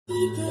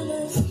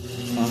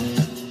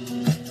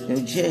Yo,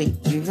 Jay,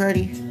 you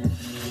ready?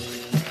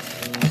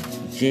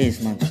 Jay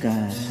is my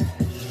guy.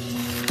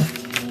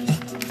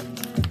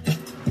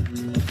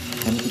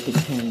 Let me get the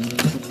pen,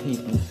 the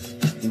paper.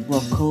 We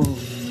walk cold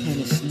in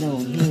the snow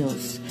and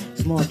hills.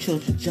 Small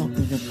children jump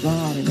in the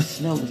ground in the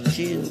snow with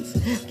chills.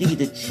 Give you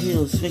the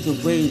chills, swing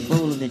a wave,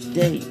 roll in the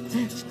day.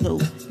 Snow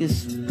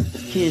gets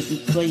the kids we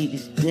play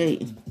this day.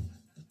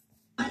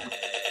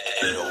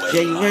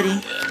 Jay, you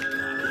ready?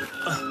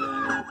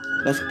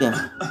 Let's go.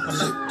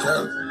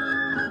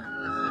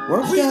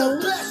 Work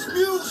out.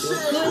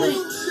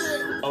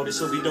 Oh,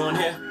 this what we doing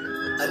here?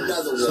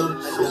 Another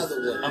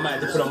one. I might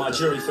have to put on my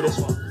jury for this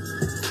one.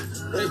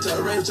 Rave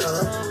talk, we're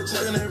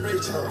talking that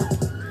rave talk.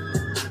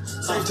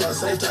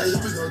 Safe talk, here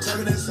we go,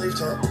 talking that safe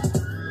talk.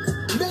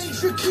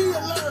 Major key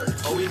alert.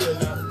 Oh, we good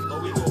now.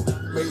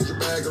 Major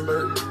bag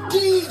alert.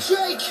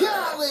 DJ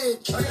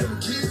Khaled. I got them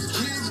keys.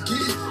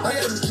 I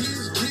got them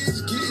keys.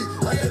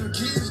 I got them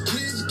keys.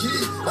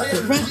 I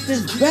got The rap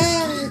is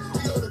bad.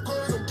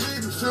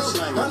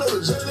 I know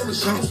the judge, I'm a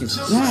show.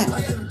 I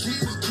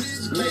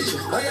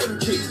got them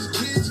keys.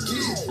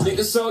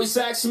 Niggas always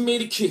asking me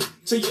the key.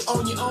 Till you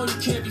own your own, you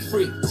can't be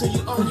free. Till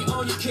you own your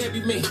own, you can't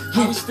be me.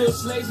 How we still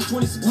slaves in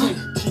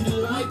 2016. Keep it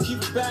light,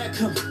 keep it bad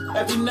coming.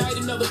 Every night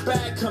another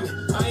bag coming.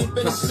 I ain't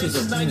been asleep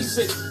since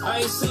 96. I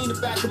ain't seen the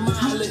back of my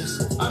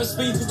eyelids. I've been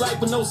speeding through life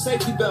with no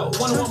safety belt.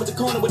 One with the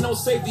corner with no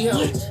safety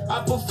help.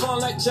 I perform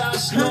like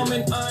Josh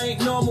Norman. I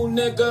ain't normal,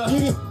 nigga.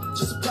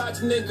 Just a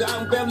project nigga.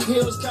 I'm Beverly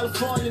Hills,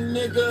 California,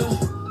 nigga.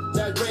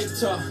 That great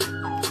talk.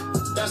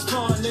 That's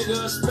fun,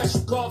 nigga.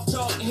 Special golf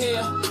talk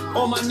here.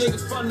 All my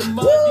niggas from the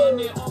mud in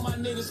there. All my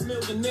niggas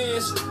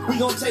millionaires. We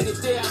gon' take it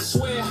there, I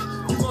swear.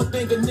 You gon'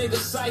 think a nigga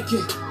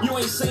psychic. You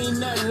ain't seen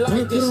nothing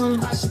like this.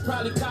 I should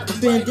probably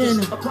copyright this.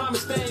 I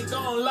promise they ain't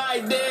gon'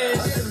 like this.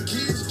 I got them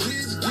keys.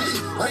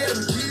 I got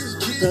them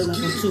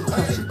keys. I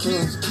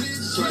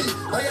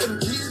got them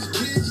keys.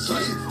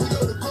 We go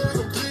to court,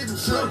 gon' plead and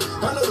show.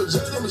 I know the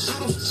judge, I'ma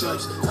shoot him some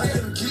chips. I got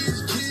them keys.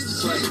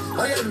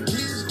 I got them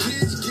keys.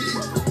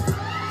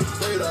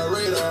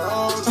 Radar,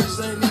 oh, this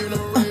ain't even a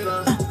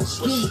radar.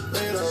 Swish.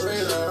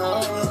 Radar,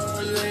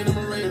 oh, you ain't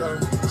even a radar.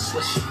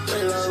 Swish.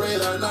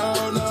 Radar,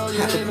 no,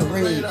 you ain't even a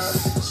radar.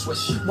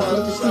 Swish.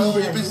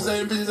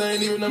 Bitches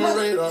ain't even on my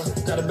radar.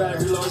 Got a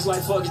battery lows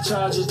like fucking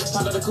charges.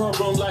 Pop out the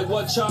courtroom like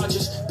what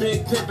charges?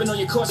 Big pimpin' on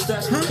your court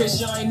steps. In case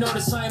y'all ain't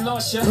noticed, I ain't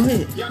lost yet.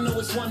 Y'all know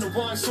it's 1 to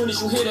 1 soon as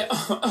you hear that.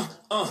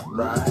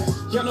 Right.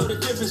 Y'all know the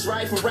difference,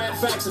 right? From rap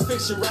facts and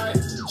fiction, right?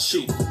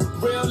 Shit.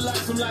 Real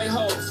life from like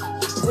hoes.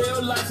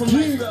 Real life from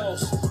like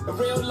girls. In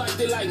real life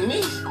they like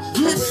me.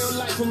 In real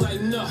life I'm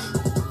like no.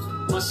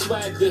 My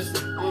swag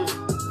different.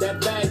 That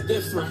bag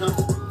different, huh?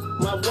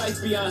 My wife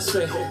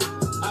Beyonce.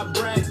 I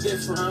brag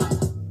different, huh?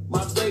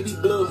 My baby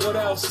blue. What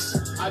else?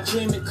 I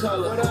dream in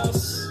color. What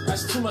else?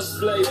 That's too much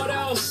flavor. What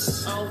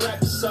else? I don't rap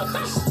the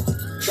suckers.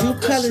 True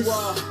colors.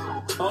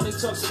 Only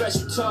talk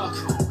special talk.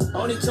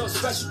 Only talk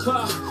special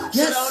clock.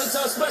 Yes. I only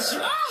talk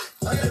special.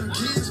 I got them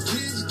keys.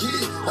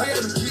 I got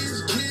them keys.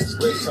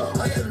 I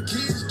got them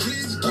keys.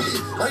 I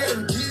got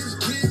them keys.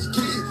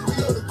 We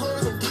go to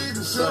court, gon' plead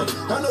and show.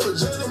 I know the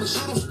judge, I'ma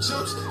shoot him some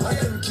chips. I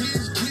got them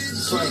keys.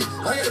 I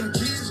got them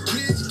keys.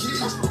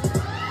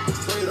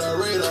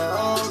 Radar,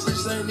 oh,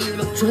 bitches ain't even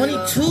on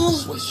 22.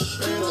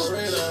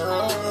 Radar,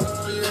 oh,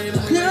 you ain't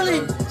on Clearly.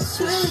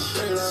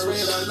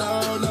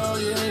 Radar, no,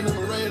 you ain't on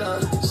my radar.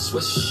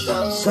 Swish.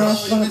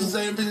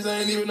 Bitches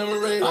ain't even on my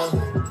radar.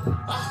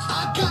 I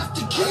got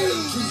the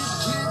keys.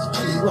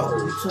 We walk,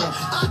 we talk.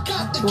 I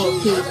got the Walk,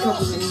 keys. kids,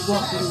 couple, we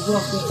walk, we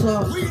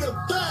talk. We the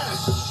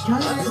best.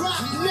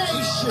 Rock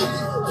Nation.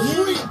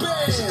 Free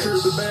band.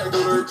 Curve the bag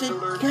alert.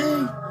 Okay.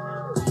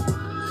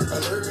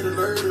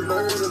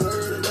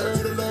 Alert.